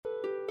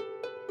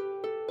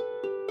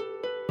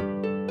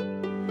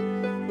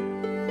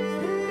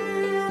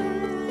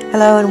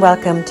Hello and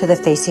welcome to the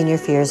Facing Your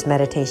Fears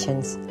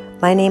Meditations.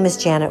 My name is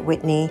Janet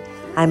Whitney.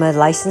 I'm a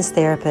licensed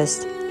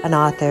therapist, an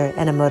author,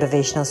 and a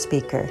motivational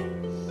speaker.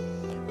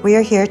 We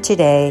are here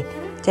today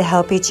to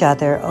help each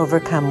other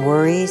overcome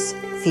worries,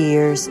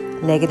 fears,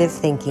 negative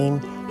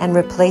thinking, and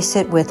replace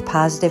it with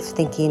positive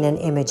thinking and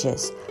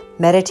images.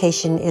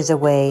 Meditation is a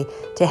way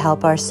to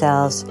help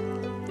ourselves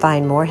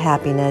find more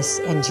happiness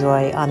and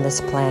joy on this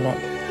planet.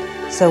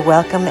 So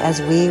welcome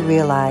as we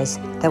realize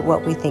that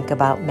what we think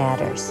about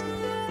matters.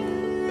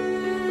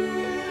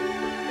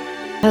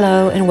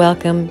 Hello and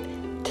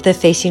welcome to the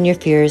Facing Your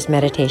Fears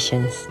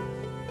Meditations.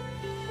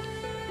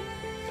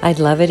 I'd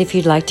love it if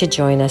you'd like to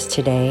join us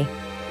today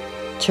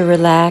to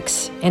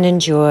relax and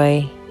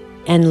enjoy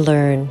and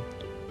learn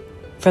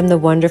from the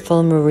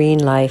wonderful marine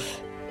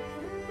life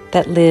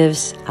that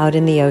lives out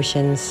in the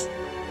oceans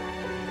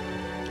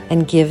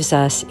and gives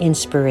us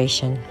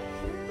inspiration.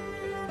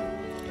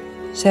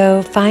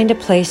 So find a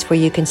place where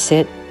you can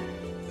sit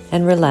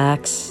and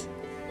relax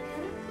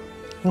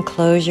and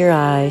close your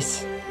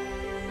eyes.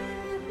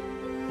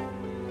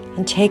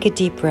 And take a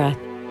deep breath,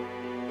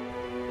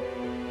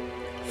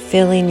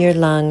 filling your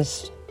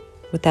lungs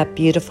with that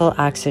beautiful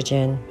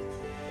oxygen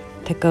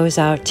that goes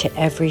out to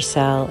every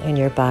cell in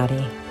your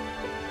body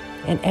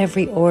and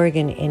every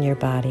organ in your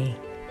body.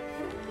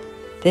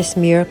 This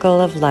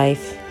miracle of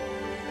life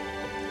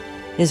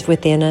is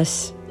within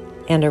us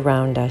and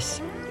around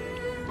us.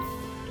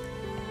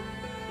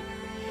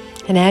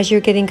 And as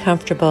you're getting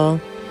comfortable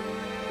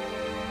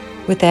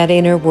with that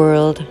inner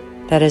world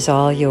that is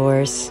all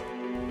yours,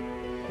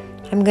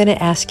 I'm going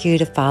to ask you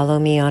to follow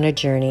me on a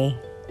journey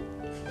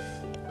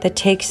that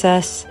takes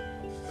us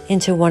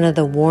into one of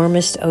the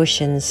warmest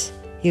oceans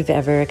you've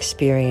ever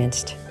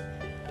experienced.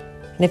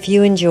 And if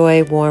you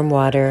enjoy warm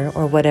water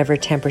or whatever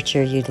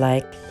temperature you'd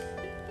like,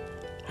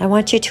 I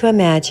want you to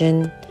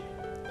imagine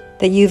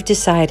that you've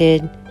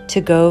decided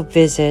to go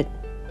visit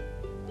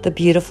the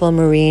beautiful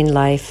marine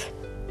life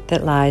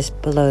that lies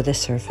below the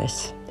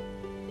surface.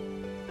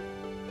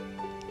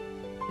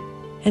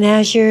 And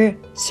as you're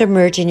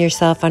submerging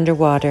yourself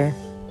underwater,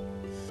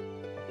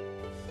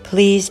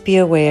 please be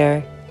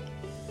aware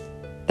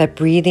that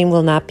breathing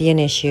will not be an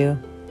issue.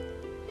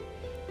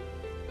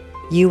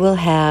 You will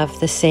have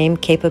the same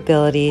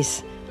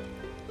capabilities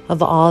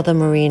of all the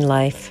marine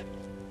life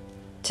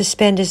to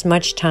spend as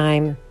much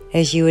time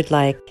as you would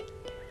like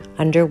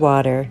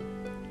underwater,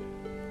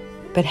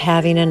 but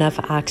having enough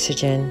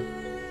oxygen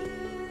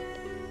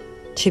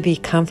to be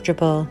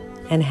comfortable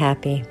and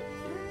happy.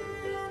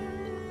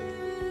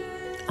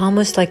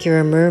 Almost like you're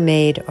a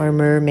mermaid or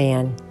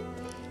merman.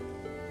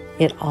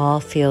 It all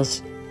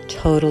feels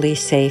totally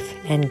safe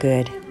and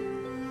good.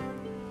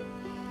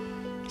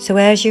 So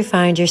as you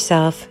find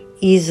yourself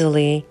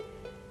easily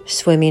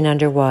swimming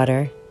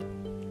underwater,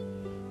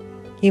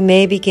 you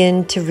may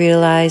begin to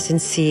realize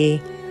and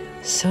see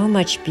so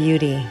much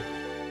beauty.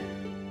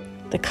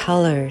 The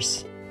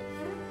colors,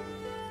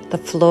 the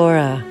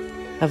flora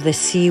of the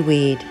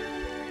seaweed,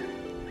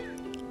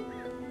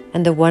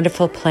 and the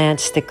wonderful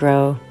plants that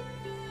grow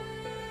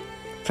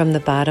from the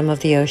bottom of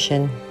the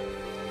ocean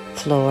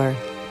floor.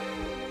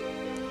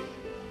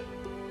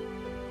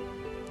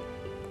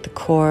 The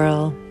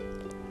coral,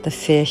 the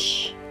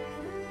fish,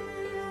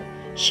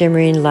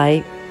 shimmering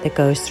light that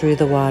goes through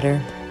the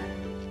water.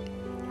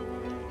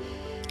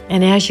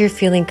 And as you're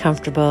feeling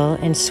comfortable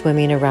and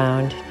swimming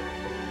around,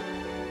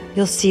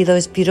 you'll see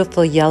those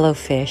beautiful yellow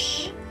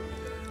fish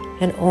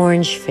and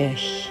orange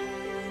fish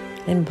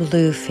and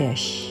blue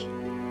fish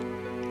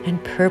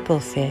and purple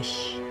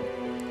fish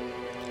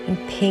and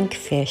pink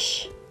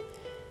fish,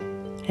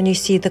 and you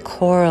see the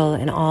coral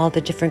and all the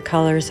different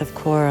colors of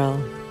coral,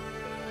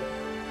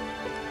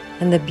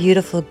 and the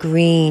beautiful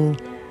green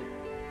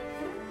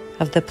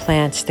of the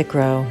plants that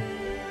grow.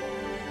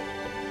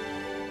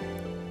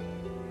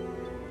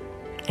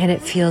 And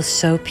it feels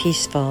so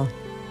peaceful,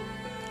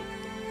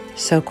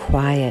 so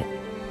quiet,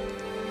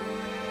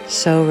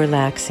 so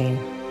relaxing.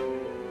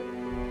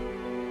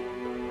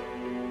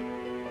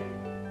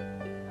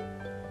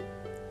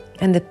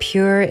 And the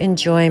pure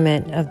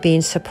enjoyment of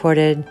being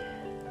supported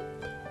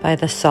by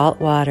the salt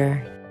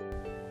water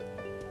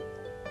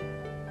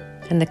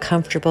and the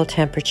comfortable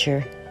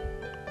temperature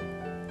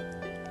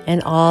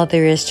and all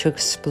there is to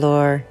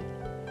explore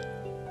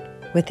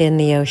within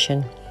the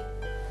ocean.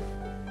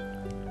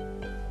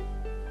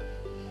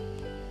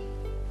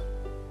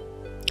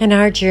 And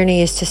our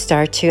journey is to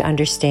start to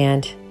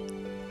understand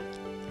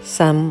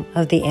some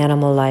of the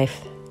animal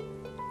life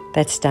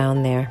that's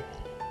down there.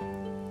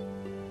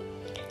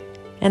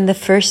 And the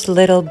first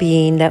little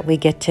being that we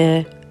get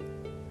to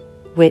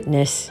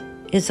witness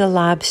is a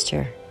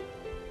lobster.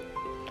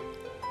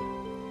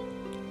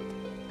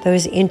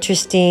 Those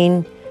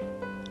interesting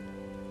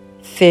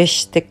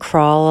fish that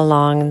crawl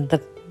along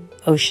the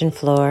ocean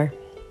floor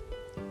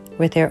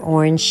with their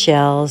orange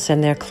shells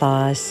and their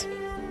claws.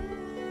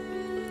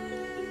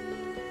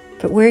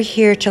 But we're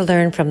here to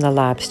learn from the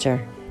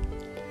lobster.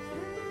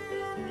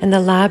 And the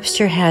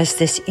lobster has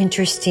this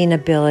interesting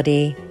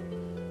ability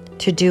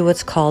to do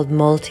what's called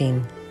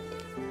molting.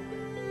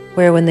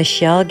 where when the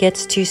shell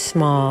gets too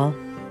small,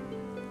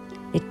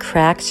 it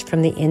cracks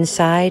from the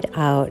inside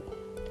out,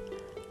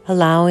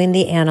 allowing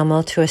the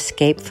animal to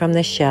escape from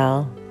the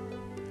shell,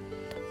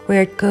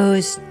 where it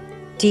goes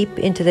deep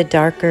into the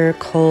darker,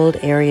 cold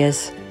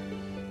areas,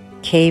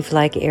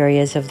 cave-like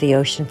areas of the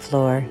ocean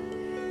floor,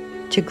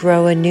 to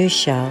grow a new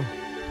shell.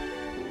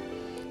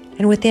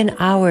 And within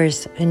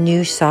hours, a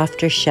new,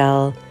 softer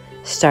shell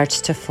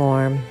starts to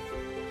form.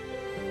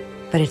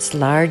 But it's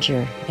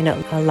larger, and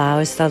it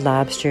allows the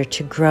lobster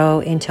to grow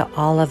into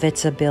all of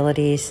its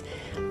abilities,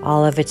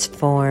 all of its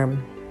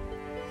form.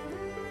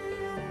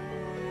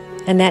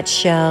 And that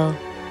shell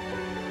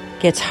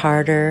gets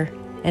harder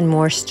and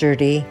more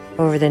sturdy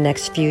over the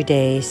next few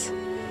days,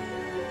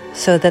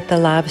 so that the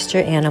lobster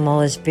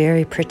animal is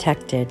very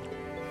protected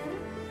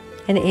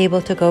and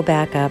able to go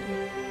back up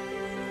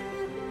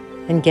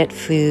and get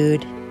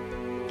food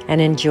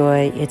and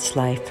enjoy its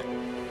life.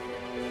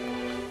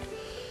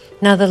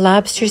 Now the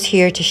lobster's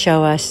here to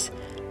show us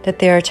that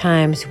there are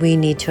times we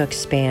need to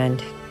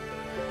expand,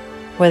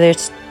 whether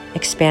it's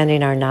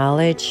expanding our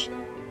knowledge,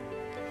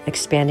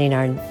 expanding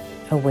our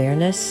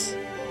awareness,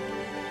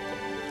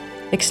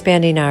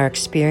 expanding our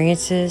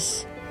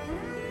experiences,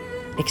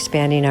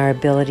 expanding our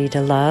ability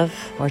to love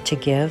or to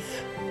give.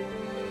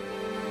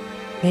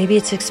 Maybe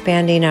it's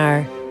expanding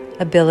our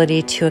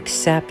ability to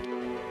accept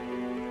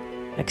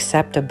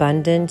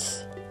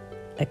abundance,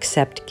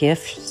 accept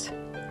gifts,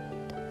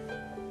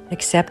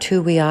 accept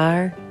who we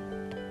are,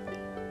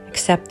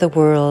 accept the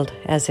world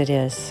as it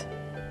is.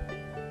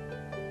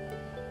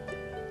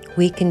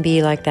 We can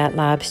be like that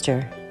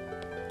lobster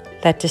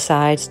that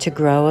decides to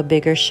grow a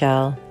bigger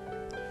shell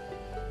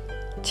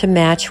to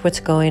match what's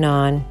going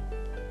on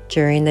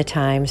during the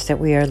times that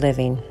we are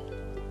living.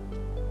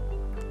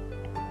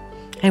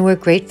 And we're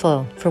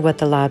grateful for what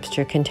the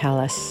lobster can tell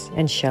us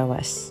and show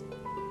us.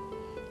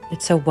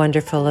 It's a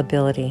wonderful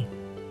ability.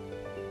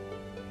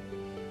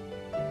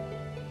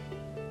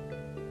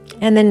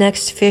 And the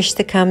next fish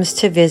that comes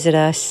to visit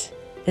us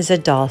is a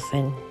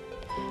dolphin.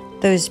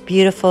 Those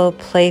beautiful,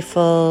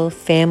 playful,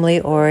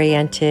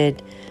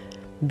 family-oriented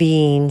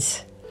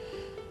beings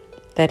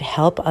that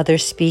help other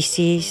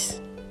species.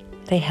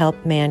 They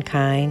help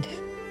mankind.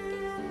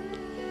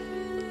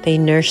 They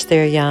nurse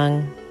their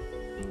young.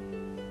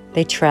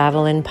 They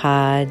travel in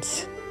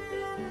pods.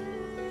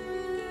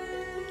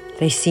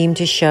 They seem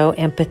to show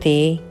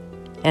empathy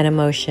and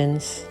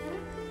emotions.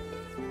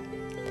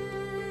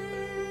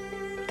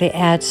 They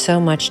add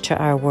so much to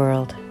our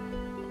world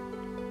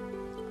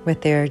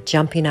with their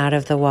jumping out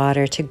of the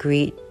water to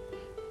greet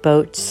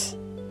boats,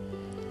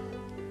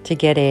 to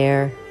get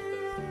air,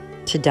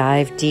 to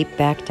dive deep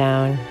back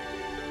down.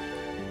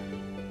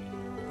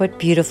 What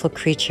beautiful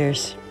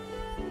creatures.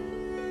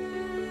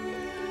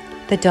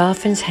 The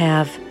dolphins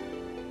have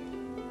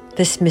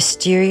this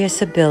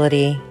mysterious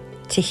ability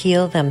to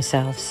heal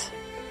themselves.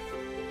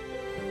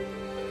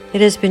 It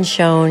has been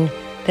shown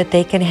that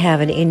they can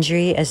have an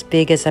injury as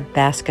big as a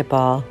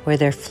basketball where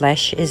their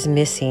flesh is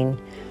missing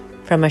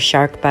from a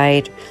shark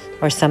bite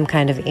or some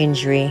kind of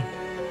injury.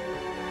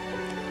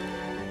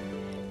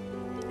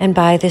 And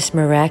by this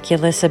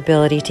miraculous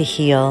ability to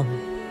heal,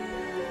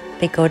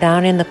 they go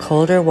down in the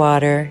colder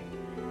water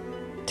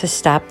to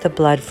stop the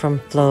blood from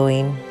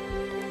flowing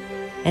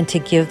and to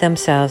give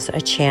themselves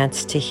a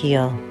chance to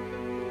heal.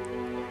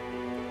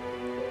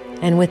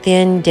 And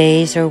within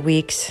days or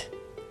weeks,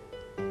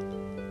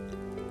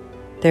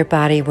 their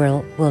body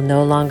will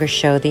no longer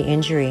show the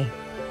injury.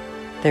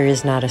 There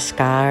is not a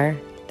scar,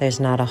 there's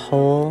not a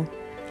hole.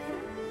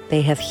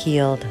 They have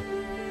healed.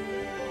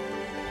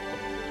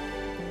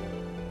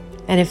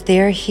 And if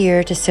they're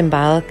here to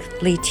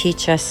symbolically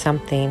teach us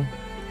something,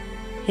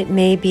 it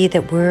may be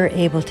that we're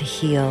able to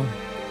heal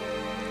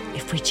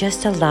if we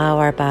just allow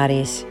our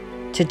bodies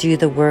to do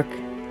the work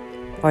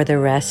or the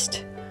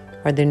rest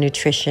or the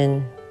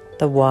nutrition,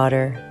 the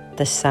water,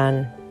 the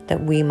sun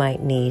that we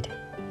might need.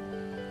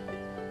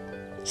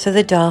 So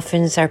the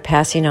dolphins are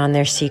passing on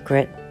their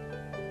secret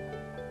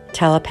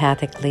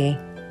telepathically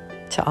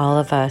to all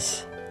of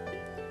us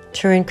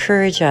to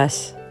encourage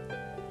us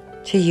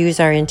to use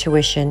our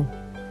intuition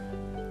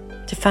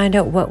to find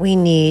out what we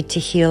need to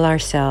heal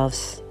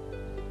ourselves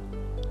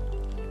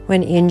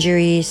when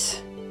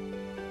injuries,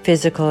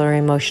 physical or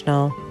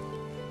emotional,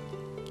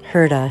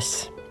 hurt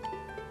us,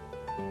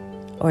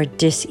 or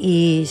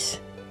dis-ease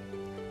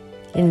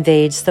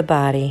invades the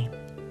body,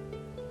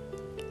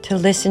 to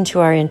listen to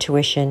our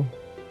intuition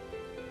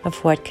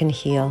of what can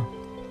heal.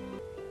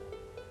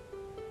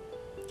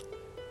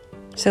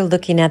 So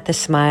looking at the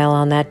smile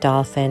on that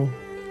dolphin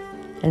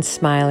and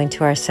smiling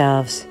to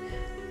ourselves,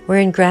 we're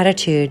in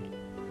gratitude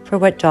for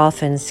what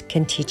dolphins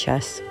can teach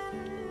us,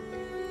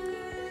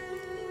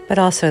 but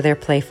also their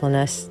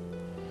playfulness,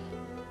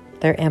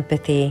 their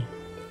empathy,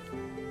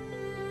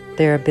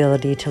 their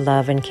ability to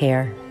love and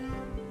care.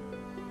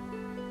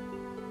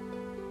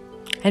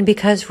 And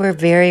because we're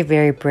very,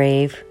 very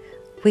brave,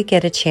 we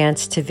get a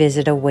chance to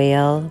visit a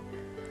whale,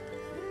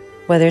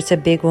 whether it's a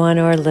big one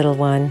or a little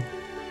one,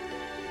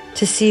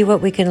 to see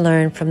what we can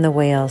learn from the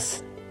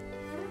whales.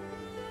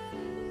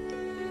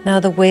 Now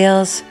the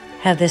whales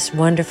have this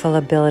wonderful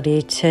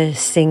ability to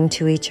sing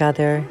to each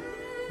other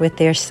with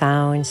their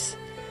sounds.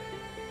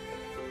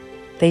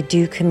 They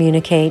do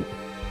communicate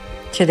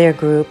to their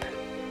group.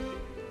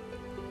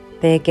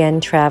 They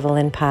again travel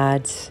in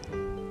pods.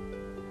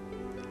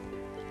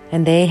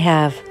 And they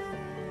have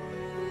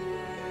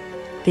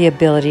the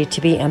ability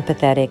to be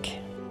empathetic.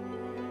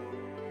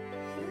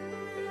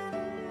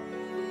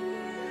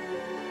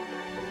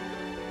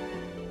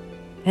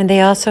 And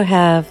they also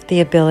have the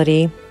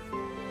ability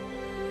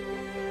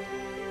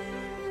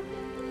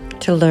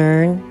to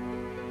learn,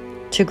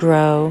 to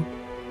grow,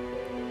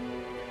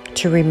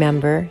 to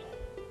remember,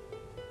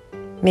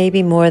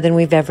 maybe more than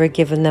we've ever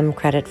given them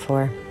credit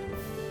for.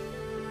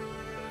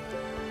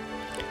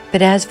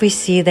 But as we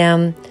see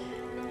them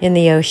in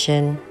the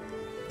ocean,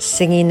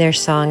 singing their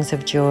songs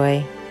of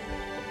joy,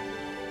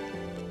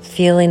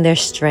 feeling their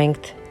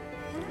strength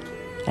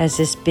as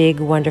this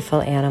big,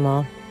 wonderful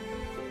animal,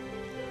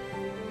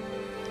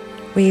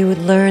 we would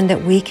learn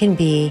that we can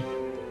be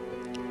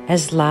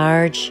as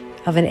large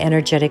of an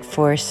energetic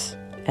force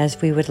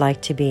as we would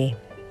like to be.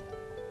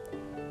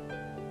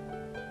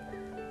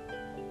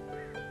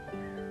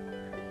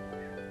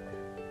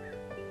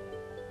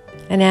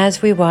 And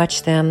as we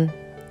watch them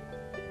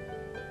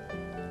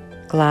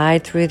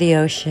glide through the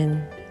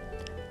ocean,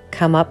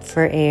 come up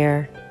for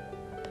air,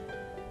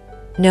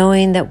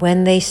 knowing that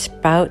when they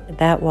spout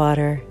that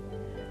water,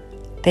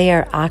 they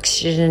are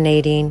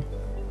oxygenating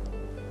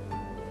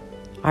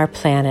our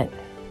planet.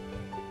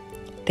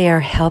 They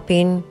are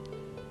helping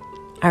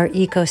our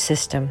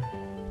ecosystem.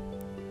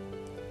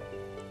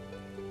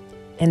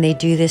 And they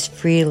do this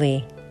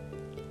freely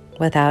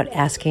without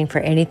asking for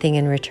anything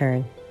in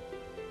return.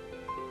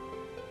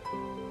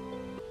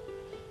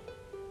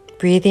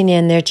 Breathing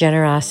in their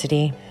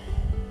generosity,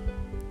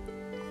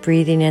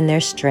 breathing in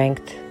their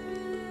strength,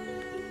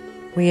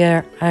 we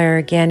are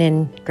again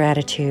in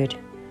gratitude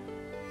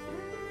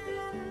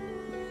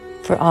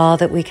for all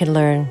that we can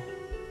learn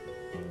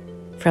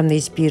from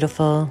these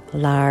beautiful,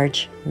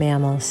 large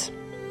mammals.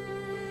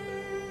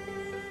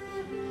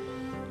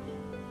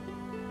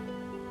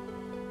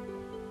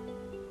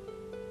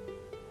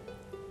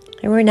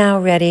 And we're now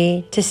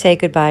ready to say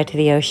goodbye to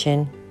the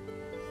ocean.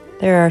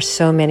 There are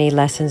so many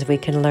lessons we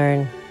can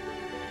learn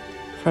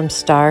from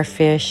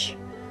starfish,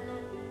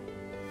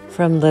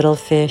 from little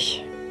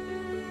fish,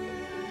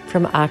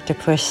 from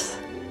octopus,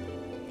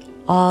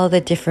 all the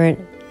different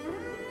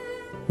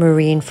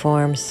marine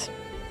forms,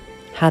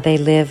 how they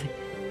live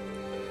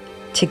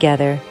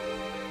together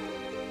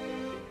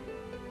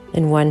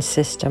in one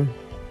system.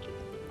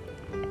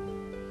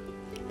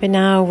 But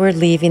now we're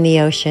leaving the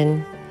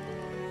ocean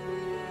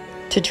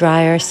to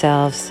dry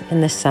ourselves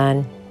in the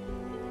sun,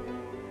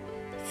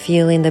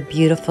 feeling the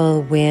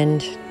beautiful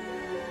wind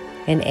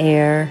and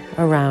air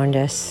around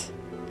us,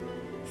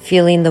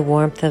 feeling the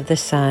warmth of the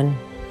sun,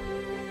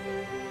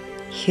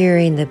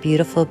 hearing the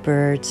beautiful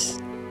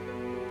birds,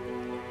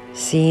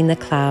 seeing the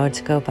clouds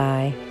go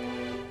by,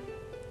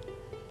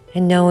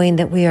 and knowing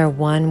that we are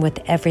one with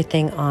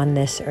everything on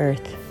this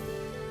earth,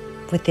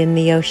 within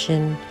the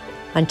ocean,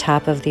 on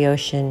top of the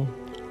ocean,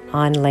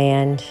 on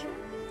land,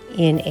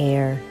 in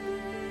air,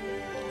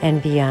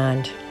 and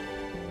beyond.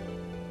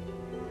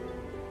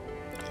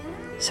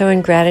 So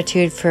in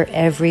gratitude for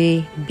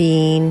every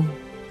being,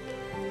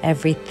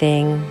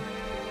 everything,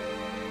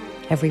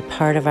 every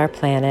part of our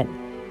planet,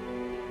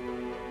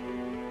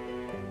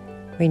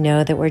 we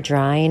know that we're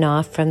drying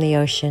off from the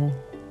ocean,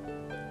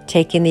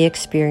 taking the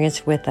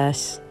experience with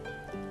us,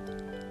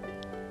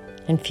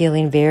 and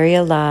feeling very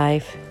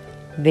alive,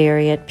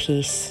 very at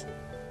peace.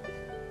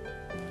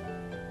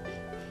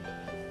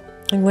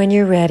 And when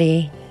you're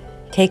ready,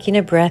 taking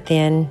a breath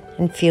in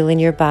and feeling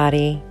your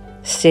body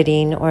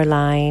sitting or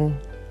lying,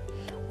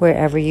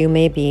 wherever you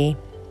may be,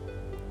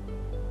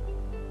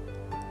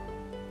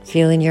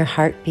 feeling your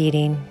heart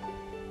beating,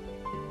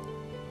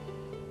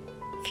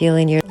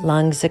 feeling your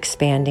lungs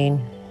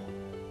expanding,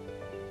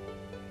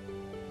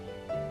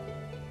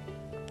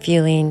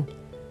 feeling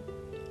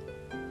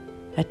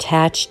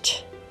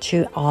attached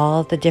to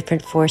all the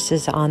different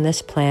forces on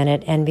this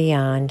planet and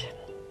beyond,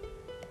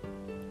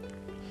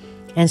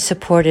 and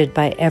supported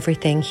by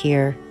everything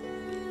here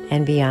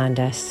and beyond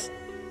us.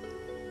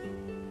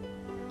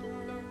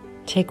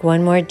 Take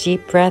one more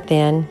deep breath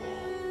in.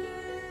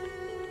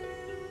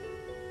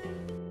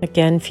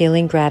 Again,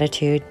 feeling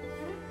gratitude.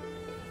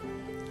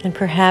 And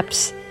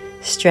perhaps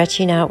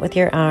stretching out with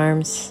your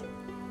arms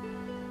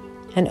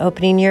and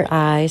opening your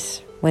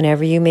eyes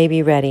whenever you may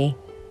be ready.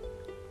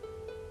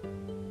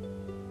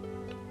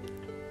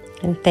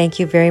 And thank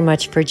you very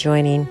much for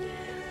joining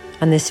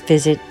on this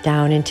visit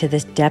down into the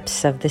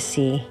depths of the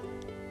sea.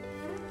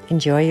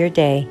 Enjoy your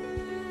day.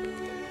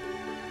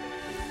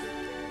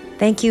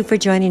 Thank you for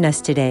joining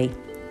us today.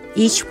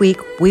 Each week,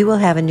 we will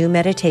have a new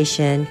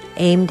meditation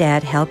aimed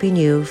at helping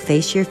you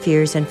face your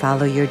fears and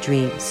follow your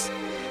dreams.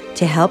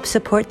 To help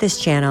support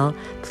this channel,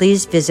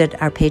 please visit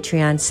our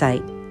Patreon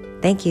site.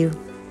 Thank you.